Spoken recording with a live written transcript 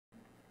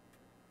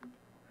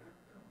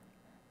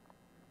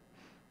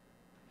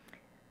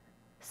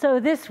So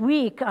this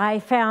week I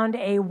found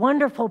a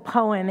wonderful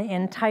poem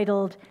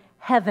entitled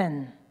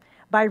Heaven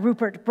by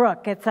Rupert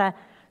Brooke. It's a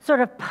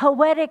sort of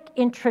poetic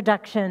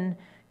introduction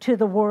to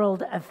the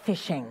world of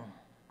fishing.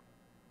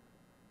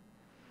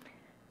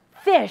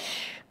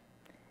 Fish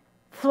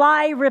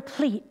fly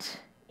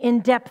replete in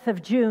depth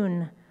of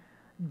June,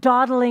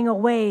 dawdling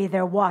away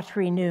their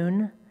watery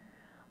noon,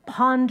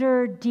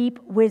 ponder deep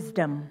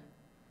wisdom,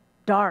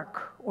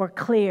 dark or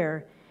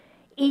clear,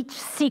 each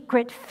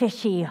secret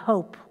fishy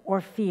hope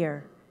or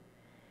fear.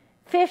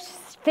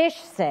 Fish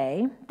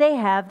say they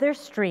have their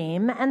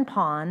stream and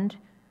pond,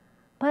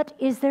 but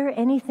is there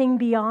anything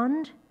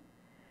beyond?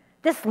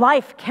 This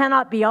life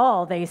cannot be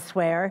all, they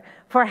swear,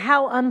 for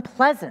how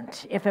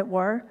unpleasant if it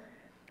were.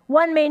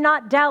 One may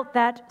not doubt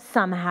that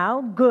somehow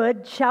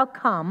good shall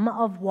come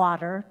of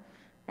water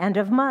and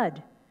of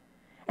mud.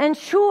 And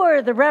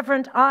sure the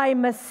reverent eye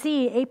must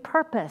see a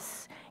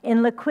purpose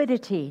in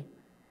liquidity.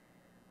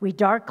 We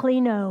darkly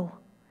know,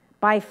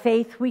 by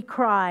faith we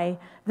cry,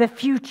 the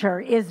future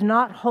is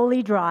not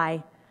wholly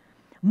dry.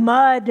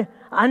 Mud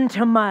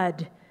unto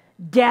mud,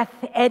 death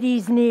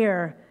eddies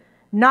near.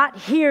 Not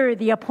here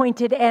the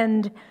appointed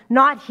end,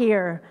 not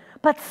here,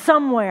 but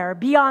somewhere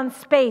beyond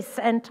space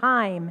and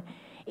time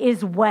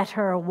is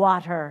wetter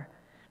water,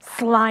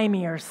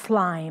 slimier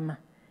slime.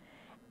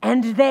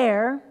 And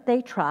there,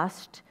 they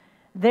trust,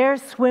 there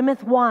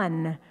swimmeth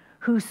one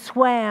who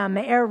swam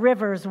ere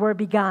rivers were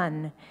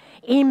begun,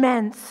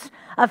 immense,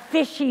 of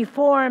fishy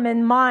form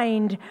and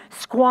mind,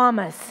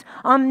 squamous,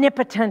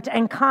 omnipotent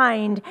and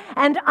kind,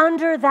 and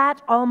under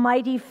that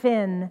almighty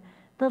fin,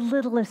 the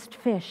littlest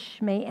fish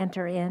may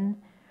enter in.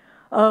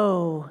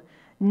 Oh,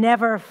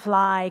 never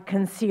fly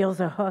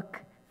conceals a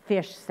hook,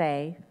 fish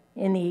say,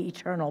 in the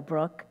eternal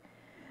brook.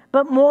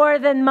 But more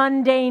than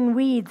mundane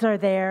weeds are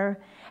there,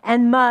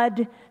 and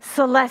mud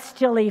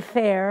celestially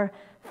fair.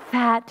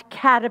 Fat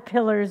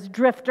caterpillars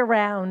drift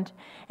around,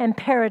 and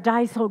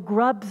paradisal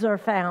grubs are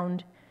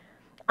found.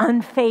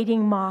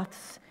 Unfading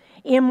moths,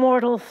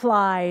 immortal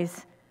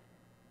flies,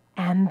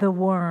 and the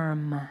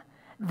worm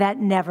that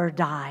never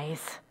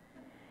dies.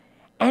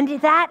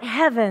 And that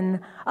heaven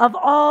of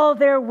all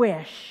their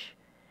wish,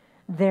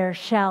 there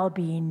shall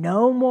be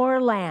no more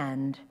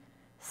land,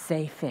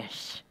 say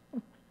fish.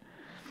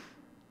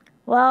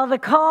 Well, the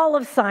call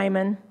of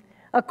Simon,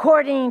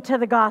 according to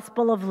the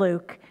Gospel of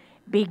Luke,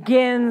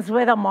 begins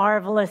with a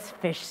marvelous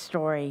fish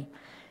story.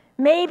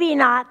 Maybe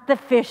not the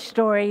fish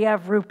story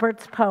of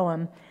Rupert's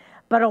poem,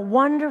 but a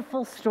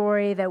wonderful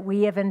story that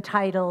we have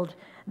entitled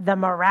The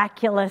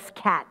Miraculous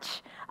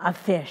Catch of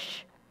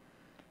Fish.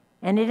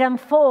 And it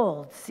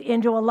unfolds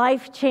into a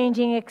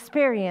life-changing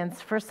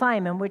experience for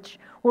Simon, which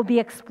we'll be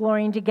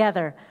exploring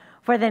together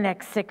for the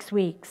next 6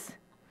 weeks.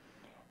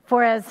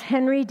 For as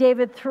Henry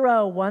David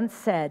Thoreau once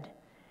said,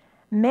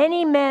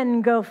 many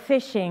men go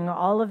fishing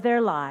all of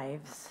their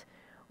lives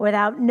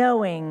without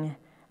knowing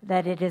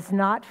that it is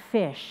not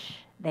fish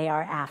they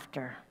are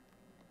after.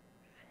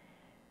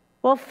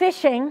 Well,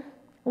 fishing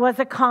was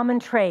a common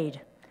trade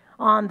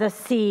on the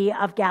Sea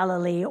of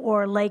Galilee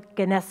or Lake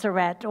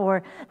Gennesaret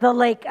or the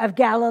Lake of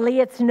Galilee.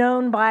 It's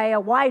known by a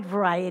wide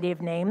variety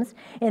of names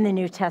in the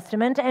New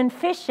Testament, and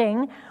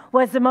fishing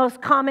was the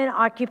most common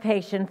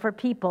occupation for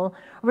people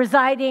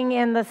residing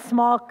in the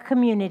small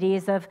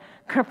communities of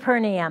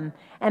Capernaum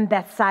and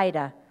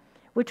Bethsaida,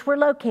 which were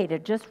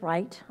located just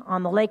right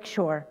on the lake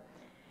shore.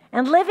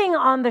 And living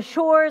on the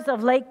shores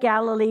of Lake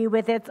Galilee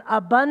with its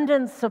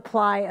abundant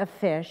supply of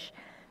fish,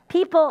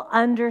 people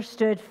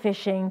understood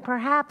fishing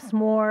perhaps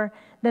more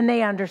than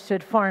they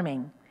understood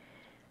farming.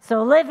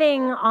 So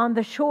living on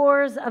the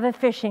shores of a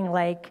fishing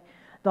lake,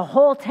 the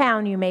whole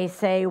town, you may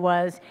say,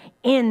 was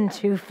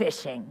into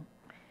fishing.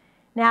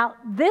 Now,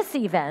 this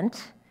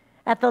event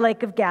at the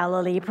Lake of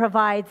Galilee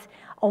provides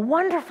a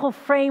wonderful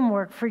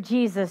framework for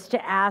Jesus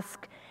to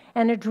ask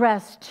and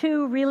address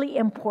 2 really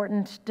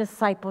important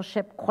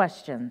discipleship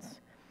questions.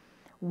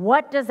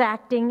 What does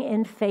acting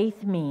in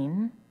faith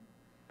mean?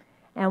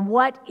 And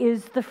what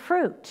is the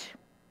fruit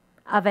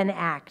of an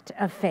act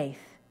of faith?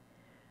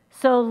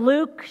 So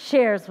Luke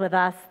shares with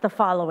us the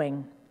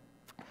following.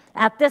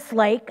 At this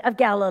Lake of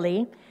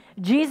Galilee,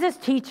 Jesus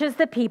teaches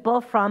the people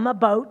from a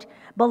boat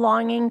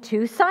belonging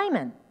to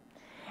Simon.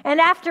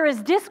 And after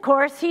his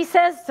discourse, he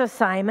says to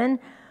Simon,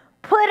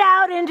 "Put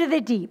out into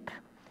the deep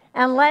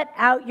and let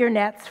out your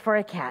nets for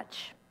a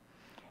catch."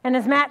 And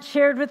as Matt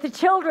shared with the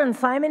children,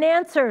 Simon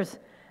answers,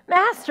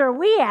 "Master,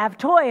 we have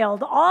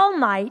toiled all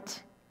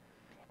night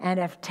and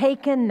have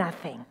taken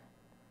nothing."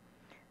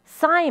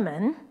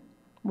 Simon,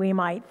 we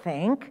might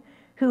think,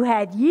 who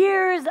had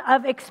years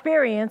of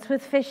experience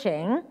with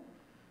fishing,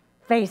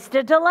 faced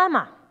a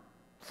dilemma,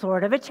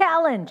 sort of a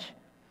challenge.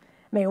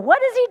 I mean, what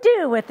does he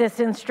do with this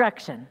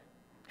instruction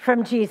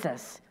from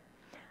Jesus?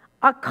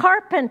 A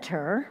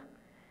carpenter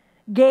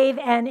gave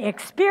an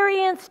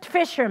experienced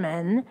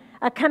fisherman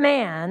a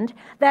command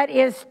that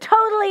is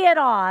totally at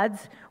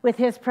odds with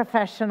his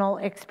professional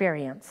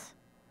experience.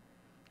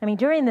 I mean,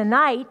 during the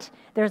night,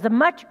 there's a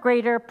much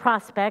greater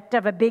prospect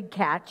of a big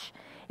catch.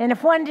 And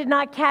if one did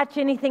not catch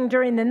anything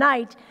during the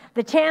night,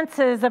 the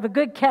chances of a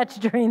good catch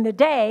during the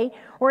day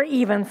were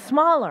even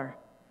smaller.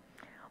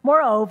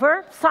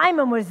 Moreover,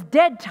 Simon was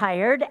dead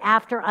tired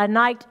after a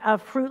night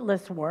of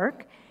fruitless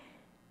work.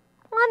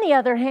 On the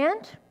other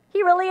hand,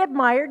 he really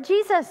admired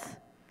Jesus.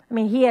 I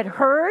mean, he had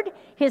heard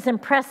his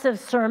impressive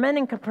sermon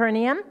in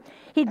Capernaum.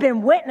 He'd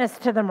been witness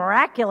to the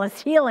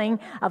miraculous healing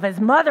of his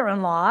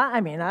mother-in-law.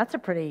 I mean, that's a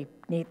pretty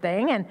neat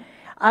thing. And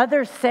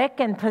other sick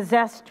and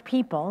possessed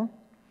people.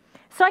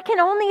 So I can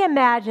only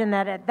imagine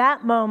that at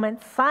that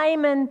moment,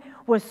 Simon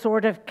was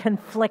sort of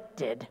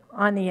conflicted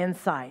on the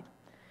inside.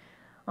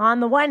 On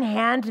the one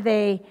hand,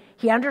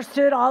 he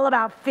understood all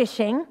about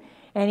fishing,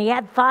 and he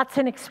had thoughts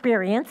and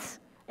experience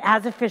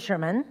as a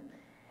fisherman.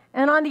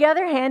 And on the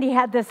other hand, he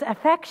had this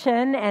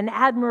affection and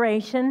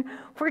admiration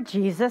for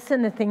Jesus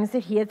and the things that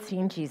he had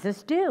seen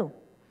Jesus do.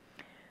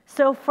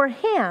 So for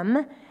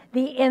him,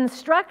 the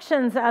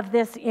instructions of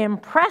this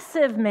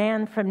impressive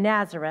man from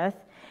Nazareth,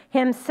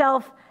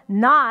 himself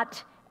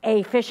not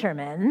a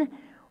fisherman,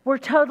 were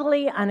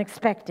totally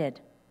unexpected.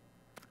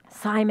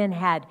 Simon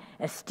had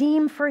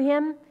esteem for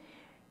him.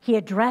 He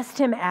addressed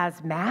him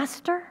as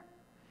master.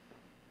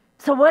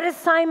 So what does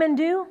Simon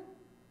do?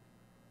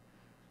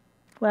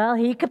 Well,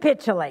 he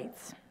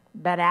capitulates.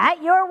 But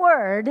at your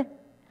word,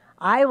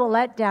 I will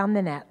let down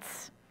the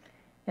nets.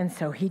 And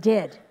so he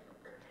did.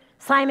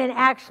 Simon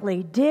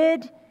actually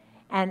did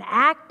an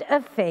act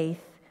of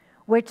faith,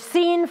 which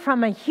seen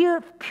from a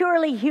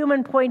purely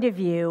human point of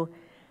view,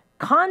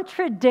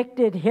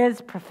 contradicted his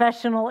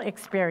professional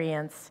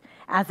experience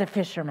as a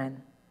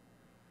fisherman.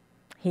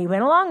 He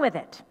went along with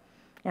it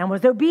and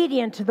was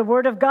obedient to the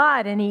word of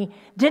God, and he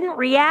didn't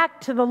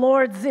react to the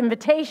Lord's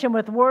invitation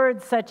with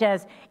words such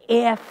as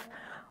if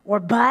or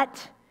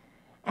but,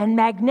 and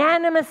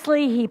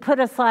magnanimously he put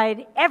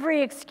aside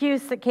every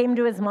excuse that came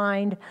to his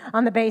mind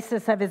on the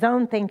basis of his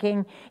own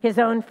thinking, his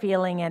own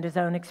feeling, and his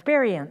own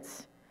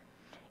experience.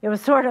 It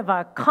was sort of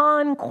a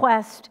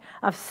conquest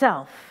of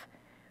self,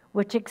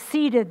 which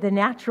exceeded the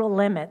natural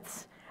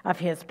limits of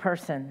his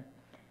person.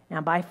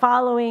 Now, by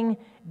following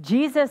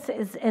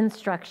Jesus'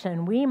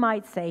 instruction, we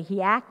might say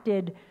he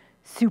acted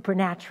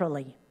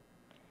supernaturally.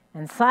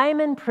 And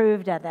Simon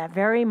proved at that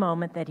very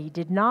moment that he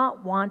did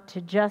not want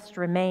to just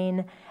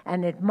remain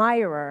an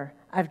admirer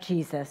of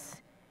Jesus.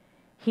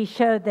 He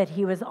showed that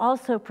he was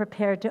also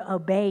prepared to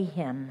obey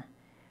him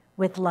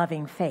with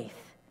loving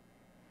faith.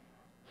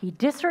 He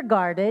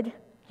disregarded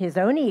his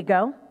own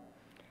ego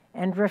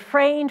and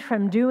refrained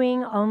from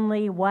doing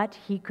only what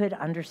he could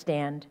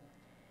understand.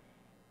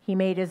 He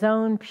made his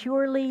own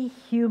purely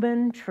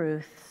human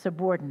truth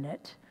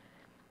subordinate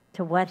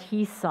to what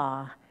he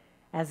saw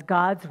as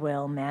God's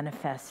will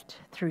manifest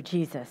through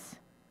Jesus.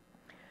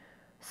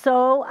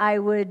 So I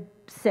would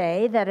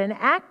say that an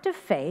act of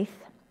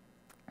faith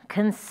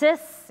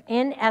consists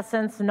in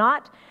essence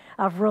not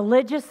of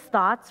religious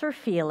thoughts or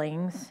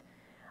feelings,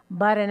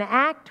 but an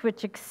act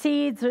which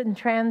exceeds and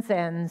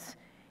transcends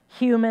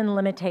human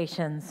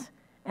limitations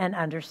and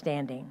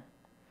understanding.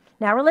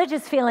 Now,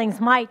 religious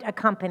feelings might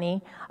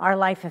accompany our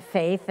life of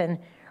faith, and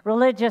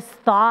religious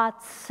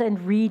thoughts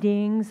and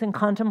readings and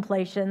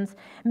contemplations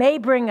may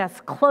bring us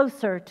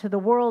closer to the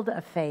world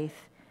of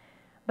faith.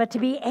 But to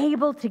be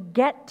able to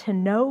get to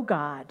know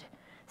God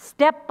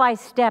step by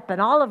step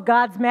in all of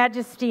God's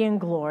majesty and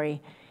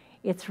glory,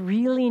 it's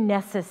really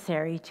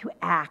necessary to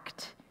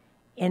act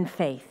in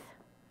faith.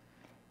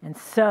 And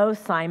so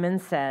Simon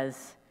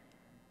says,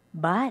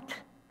 but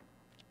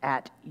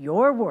at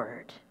your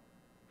word,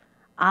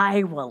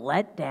 I will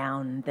let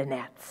down the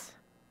nets.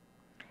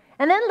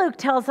 And then Luke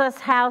tells us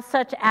how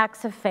such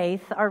acts of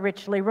faith are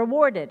richly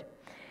rewarded.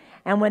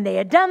 And when they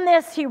had done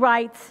this, he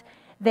writes,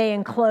 they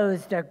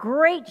enclosed a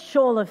great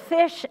shoal of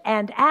fish,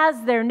 and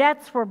as their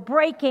nets were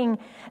breaking,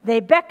 they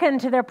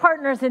beckoned to their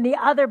partners in the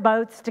other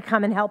boats to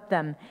come and help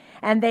them.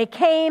 And they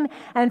came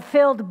and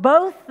filled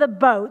both the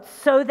boats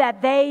so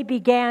that they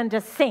began to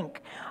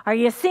sink. Are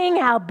you seeing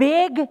how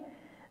big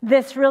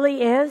this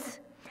really is?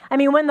 I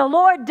mean, when the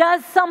Lord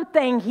does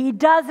something, he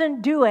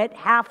doesn't do it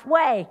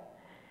halfway.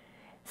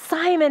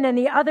 Simon and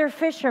the other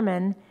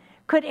fishermen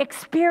could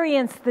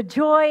experience the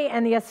joy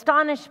and the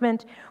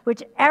astonishment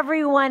which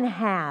everyone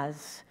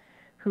has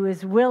who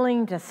is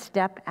willing to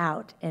step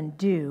out and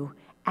do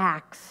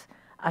acts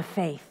of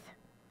faith.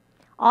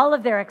 All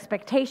of their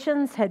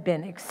expectations had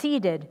been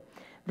exceeded.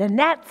 The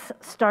nets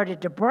started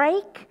to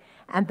break,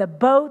 and the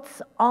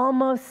boats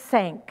almost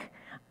sank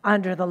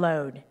under the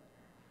load.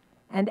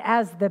 And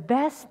as the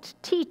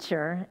best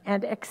teacher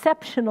and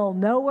exceptional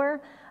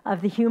knower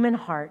of the human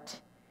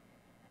heart,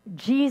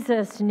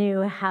 Jesus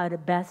knew how to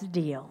best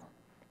deal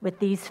with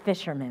these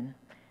fishermen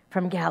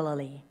from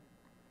Galilee.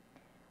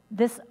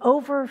 This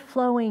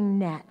overflowing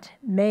net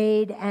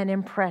made an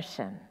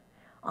impression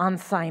on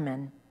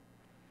Simon,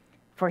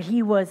 for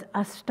he was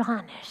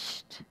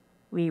astonished,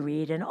 we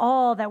read, and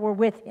all that were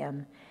with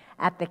him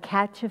at the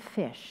catch of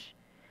fish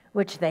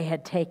which they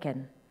had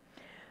taken.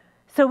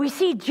 So we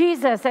see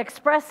Jesus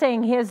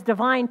expressing his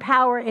divine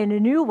power in a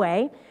new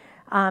way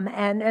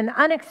and an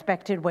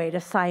unexpected way to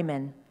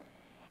Simon.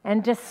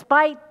 And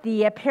despite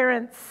the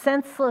apparent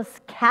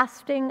senseless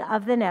casting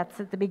of the nets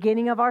at the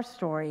beginning of our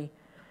story,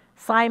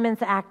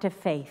 Simon's act of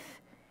faith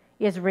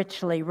is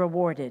richly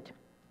rewarded.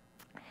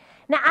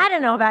 Now, I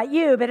don't know about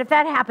you, but if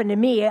that happened to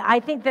me, I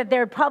think that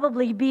there'd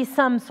probably be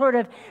some sort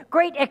of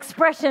great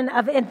expression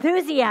of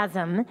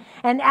enthusiasm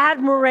and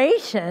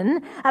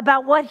admiration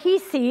about what he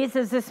sees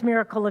as this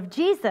miracle of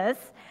Jesus.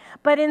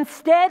 But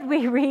instead,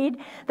 we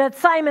read that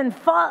Simon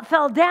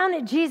fell down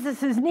at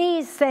Jesus'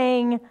 knees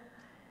saying,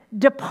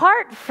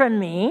 "Depart from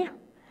me,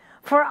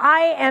 for I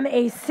am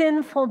a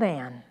sinful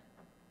man."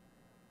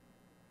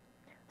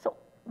 So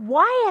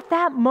why at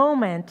that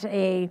moment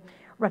a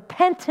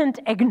repentant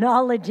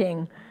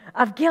acknowledging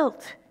of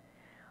guilt?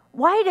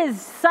 Why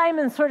does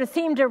Simon sort of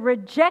seem to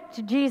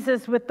reject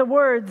Jesus with the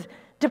words,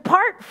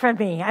 "Depart from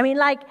me"? I mean,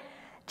 like,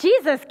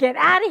 Jesus, get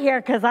out of here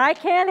because I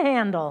can't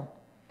handle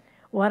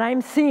what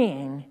I'm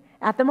seeing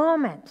at the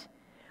moment.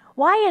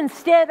 Why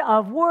instead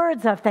of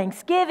words of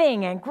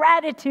thanksgiving and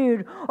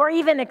gratitude or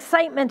even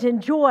excitement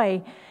and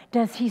joy,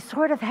 does he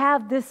sort of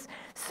have this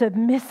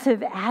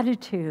submissive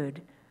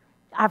attitude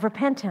of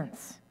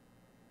repentance?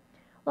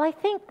 Well, I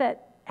think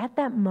that at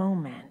that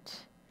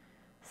moment,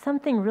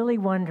 something really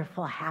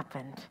wonderful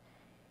happened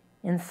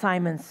in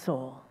Simon's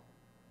soul.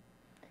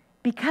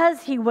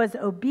 Because he was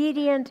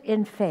obedient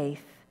in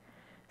faith,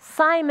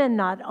 Simon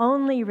not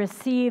only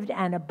received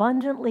an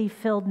abundantly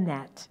filled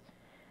net,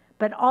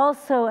 but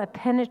also a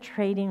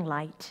penetrating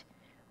light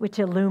which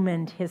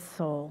illumined his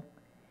soul.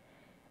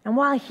 And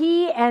while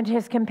he and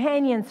his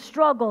companions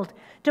struggled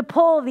to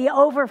pull the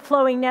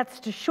overflowing nets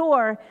to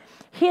shore,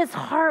 his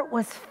heart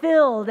was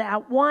filled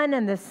at one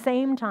and the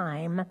same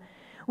time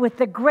with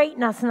the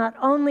greatness not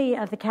only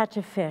of the catch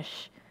of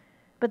fish,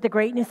 but the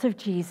greatness of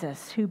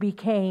Jesus, who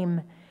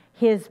became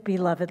his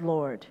beloved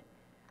Lord,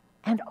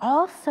 and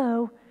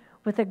also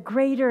with a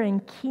greater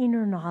and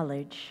keener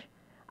knowledge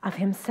of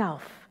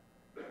himself.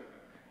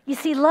 You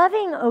see,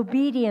 loving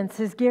obedience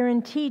is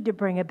guaranteed to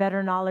bring a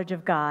better knowledge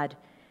of God,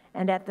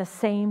 and at the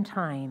same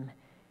time,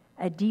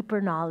 a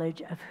deeper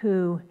knowledge of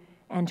who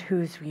and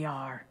whose we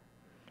are.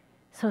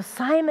 So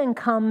Simon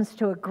comes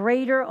to a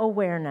greater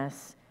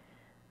awareness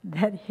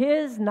that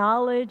his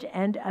knowledge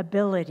and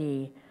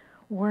ability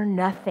were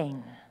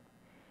nothing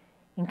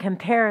in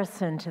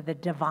comparison to the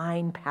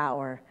divine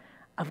power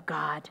of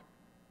God.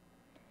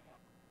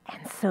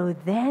 And so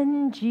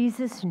then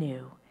Jesus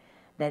knew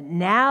that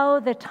now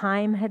the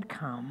time had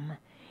come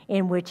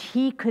in which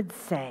he could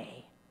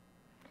say,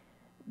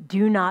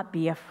 "Do not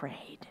be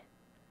afraid.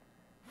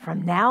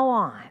 From now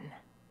on,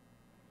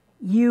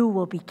 you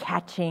will be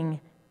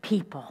catching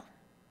people."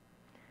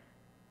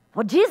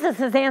 Well,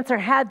 Jesus' answer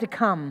had to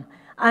come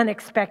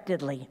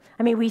unexpectedly.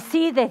 I mean, we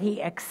see that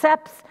he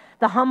accepts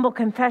the humble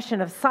confession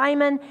of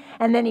Simon,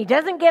 and then he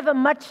doesn't give him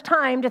much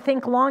time to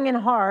think long and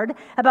hard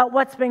about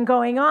what's been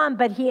going on,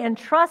 but he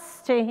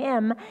entrusts to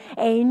him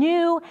a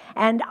new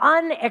and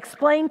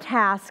unexplained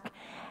task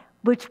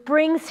which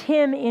brings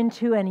him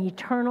into an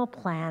eternal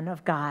plan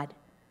of God.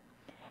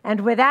 And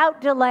without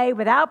delay,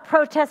 without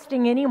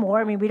protesting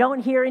anymore, I mean, we don't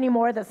hear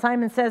anymore that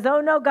Simon says,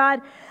 "Oh, no,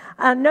 God,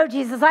 no,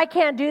 Jesus, I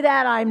can't do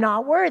that. I'm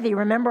not worthy.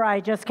 Remember, I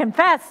just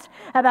confessed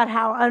about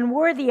how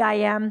unworthy I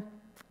am."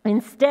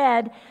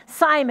 Instead,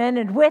 Simon,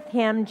 and with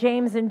him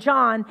James and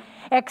John,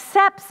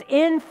 accepts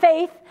in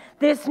faith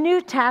this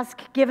new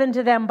task given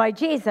to them by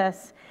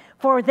Jesus.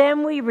 For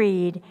them we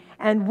read,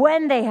 "And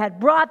when they had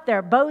brought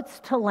their boats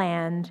to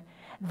land,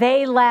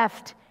 they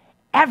left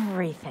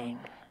everything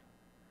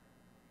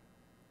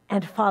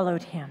and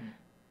followed him."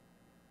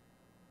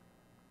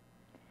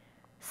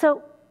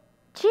 So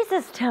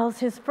Jesus tells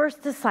his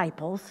first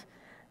disciples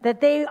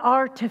that they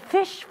are to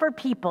fish for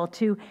people,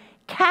 to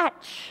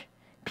catch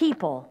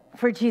people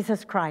for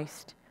Jesus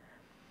Christ.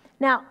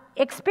 Now,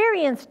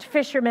 experienced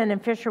fishermen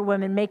and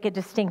fisherwomen make a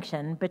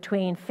distinction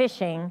between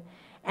fishing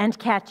and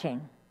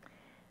catching.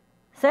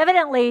 So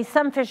evidently,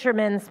 some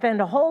fishermen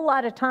spend a whole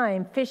lot of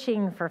time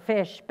fishing for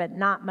fish, but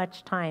not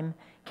much time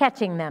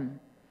catching them.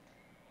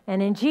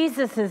 And in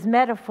Jesus'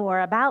 metaphor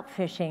about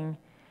fishing,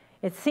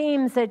 it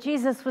seems that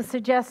Jesus was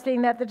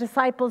suggesting that the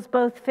disciples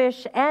both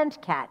fish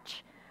and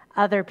catch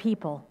other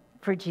people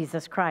for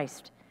Jesus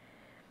Christ.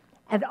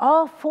 And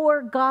all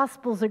four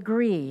Gospels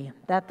agree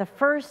that the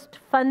first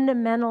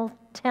fundamental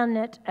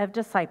tenet of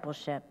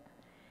discipleship,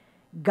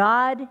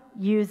 God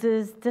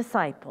uses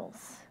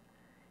disciples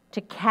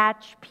to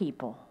catch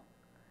people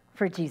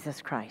for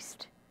Jesus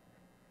Christ.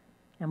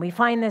 And we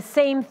find the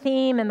same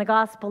theme in the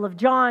Gospel of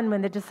John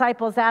when the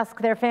disciples ask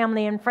their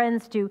family and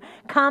friends to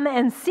come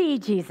and see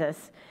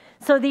Jesus.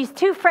 So these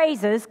two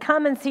phrases,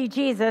 "come and see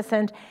Jesus"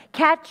 and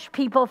 "catch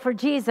people for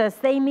Jesus,"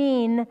 they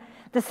mean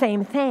the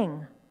same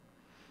thing.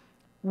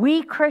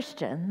 We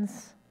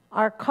Christians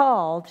are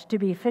called to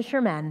be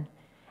fishermen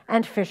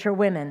and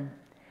fisherwomen.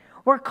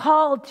 We're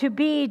called to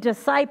be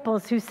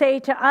disciples who say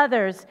to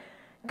others,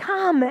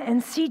 "Come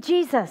and see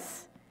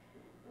Jesus."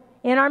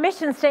 In our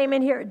mission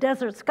statement here at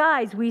Desert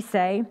Skies, we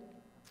say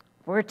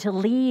we're to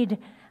lead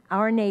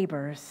our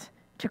neighbors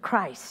to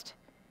Christ.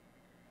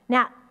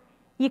 Now,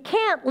 You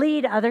can't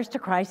lead others to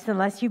Christ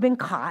unless you've been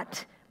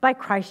caught by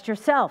Christ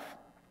yourself.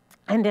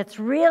 And it's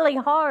really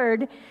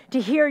hard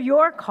to hear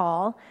your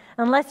call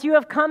unless you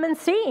have come and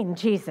seen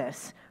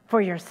Jesus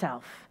for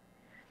yourself.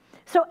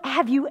 So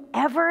have you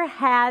ever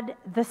had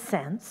the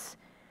sense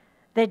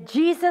that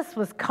Jesus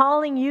was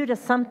calling you to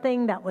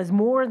something that was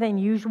more than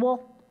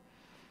usual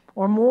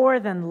or more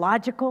than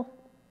logical?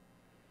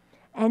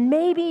 And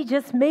maybe,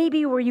 just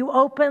maybe, were you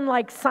open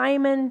like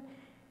Simon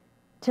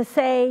to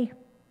say,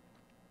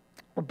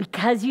 well,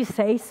 because you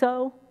say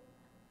so,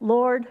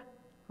 Lord,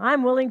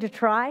 I'm willing to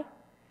try?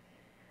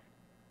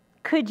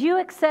 Could you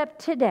accept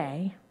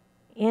today,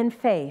 in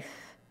faith,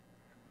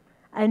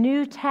 a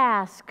new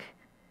task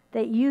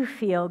that you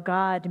feel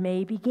God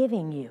may be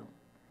giving you?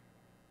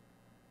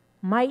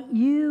 Might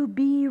you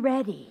be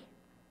ready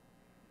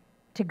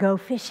to go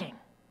fishing?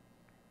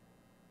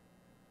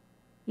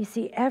 You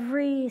see,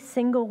 every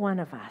single one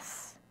of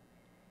us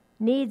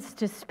needs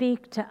to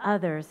speak to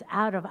others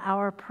out of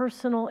our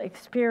personal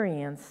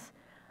experience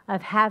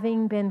of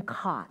having been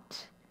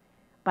caught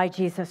by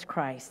Jesus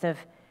Christ, of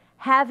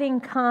having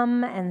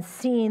come and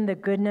seen the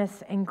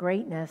goodness and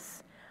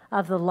greatness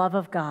of the love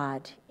of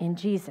God in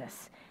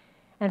Jesus.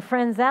 And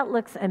friends, that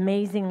looks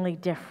amazingly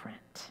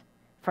different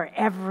for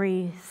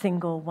every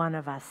single one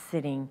of us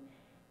sitting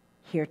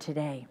here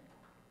today.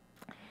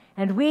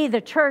 And we,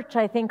 the church,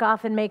 I think,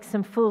 often make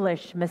some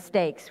foolish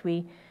mistakes.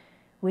 We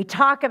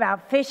talk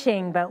about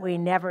fishing, but we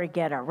never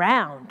get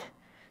around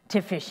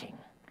to fishing.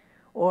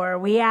 Or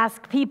we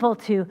ask people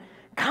to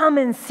come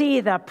and see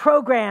the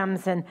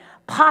programs and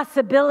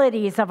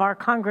possibilities of our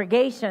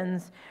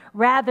congregations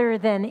rather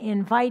than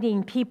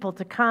inviting people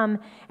to come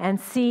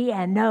and see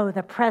and know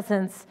the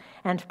presence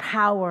and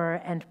power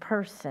and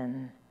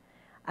person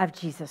of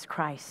Jesus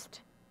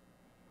Christ.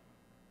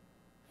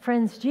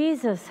 Friends,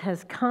 Jesus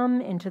has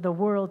come into the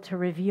world to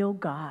reveal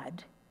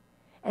God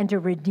and to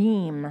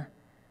redeem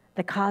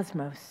the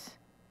cosmos.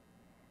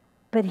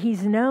 But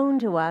he's known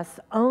to us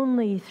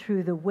only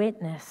through the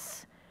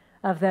witness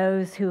of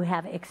those who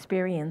have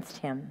experienced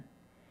him.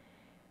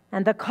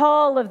 And the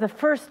call of the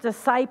first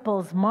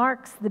disciples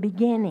marks the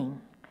beginning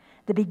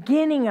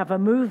of a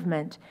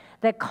movement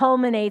that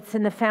culminates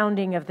in the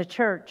founding of the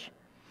church.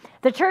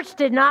 The church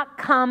did not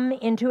come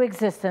into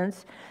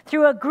existence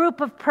through a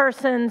group of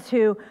persons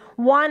who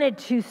wanted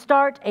to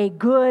start a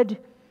good,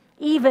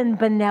 even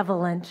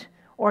benevolent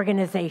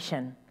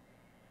organization.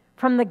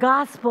 From the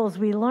Gospels,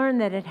 we learn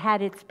that it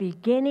had its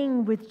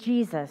beginning with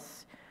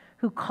Jesus,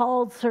 who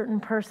called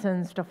certain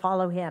persons to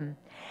follow him.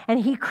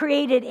 And he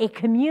created a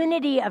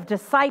community of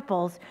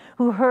disciples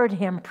who heard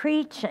him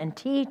preach and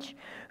teach,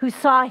 who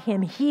saw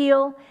him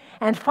heal,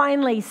 and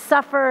finally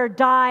suffer,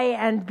 die,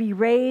 and be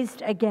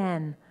raised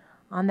again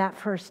on that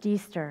first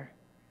Easter.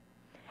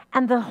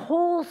 And the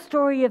whole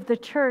story of the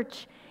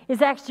church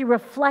is actually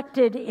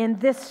reflected in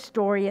this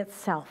story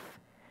itself.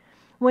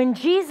 When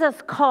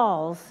Jesus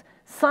calls,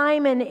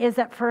 Simon is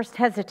at first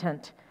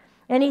hesitant,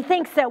 and he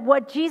thinks that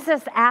what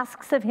Jesus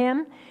asks of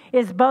him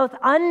is both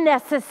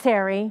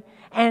unnecessary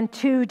and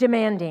too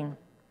demanding.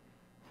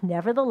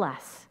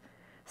 Nevertheless,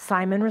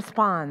 Simon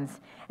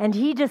responds, and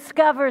he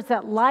discovers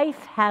that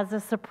life has a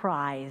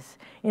surprise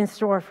in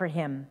store for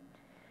him.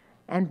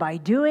 And by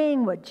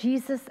doing what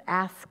Jesus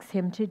asks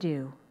him to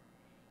do,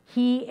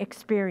 he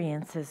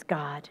experiences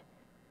God.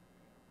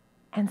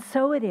 And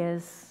so it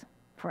is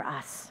for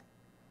us.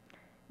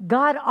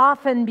 God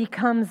often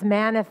becomes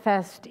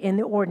manifest in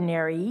the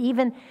ordinary,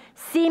 even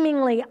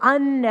seemingly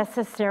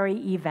unnecessary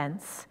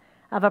events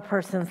of a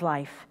person's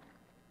life.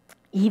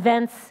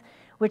 Events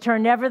which are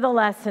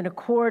nevertheless in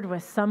accord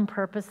with some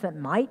purpose that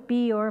might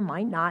be or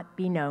might not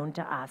be known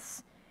to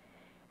us.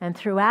 And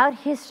throughout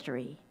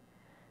history,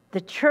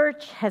 the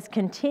church has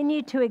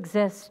continued to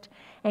exist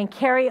and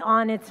carry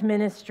on its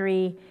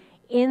ministry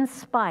in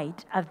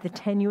spite of the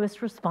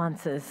tenuous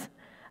responses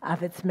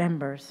of its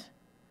members.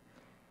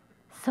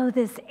 So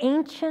this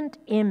ancient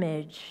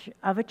image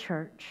of a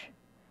church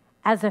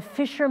as a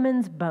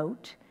fisherman's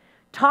boat,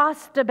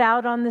 tossed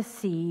about on the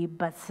sea,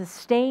 but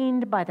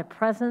sustained by the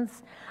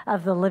presence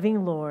of the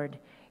living Lord,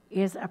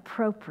 is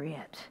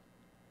appropriate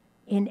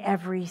in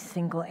every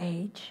single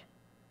age.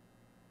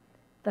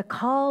 The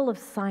call of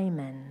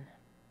Simon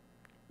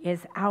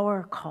is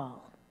our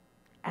call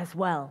as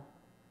well.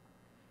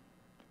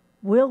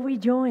 Will we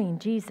join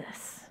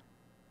Jesus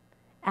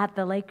at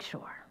the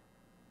lakeshore?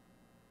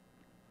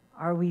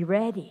 Are we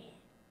ready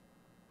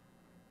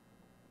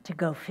to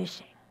go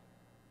fishing?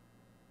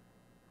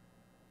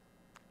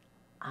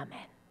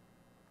 Amen.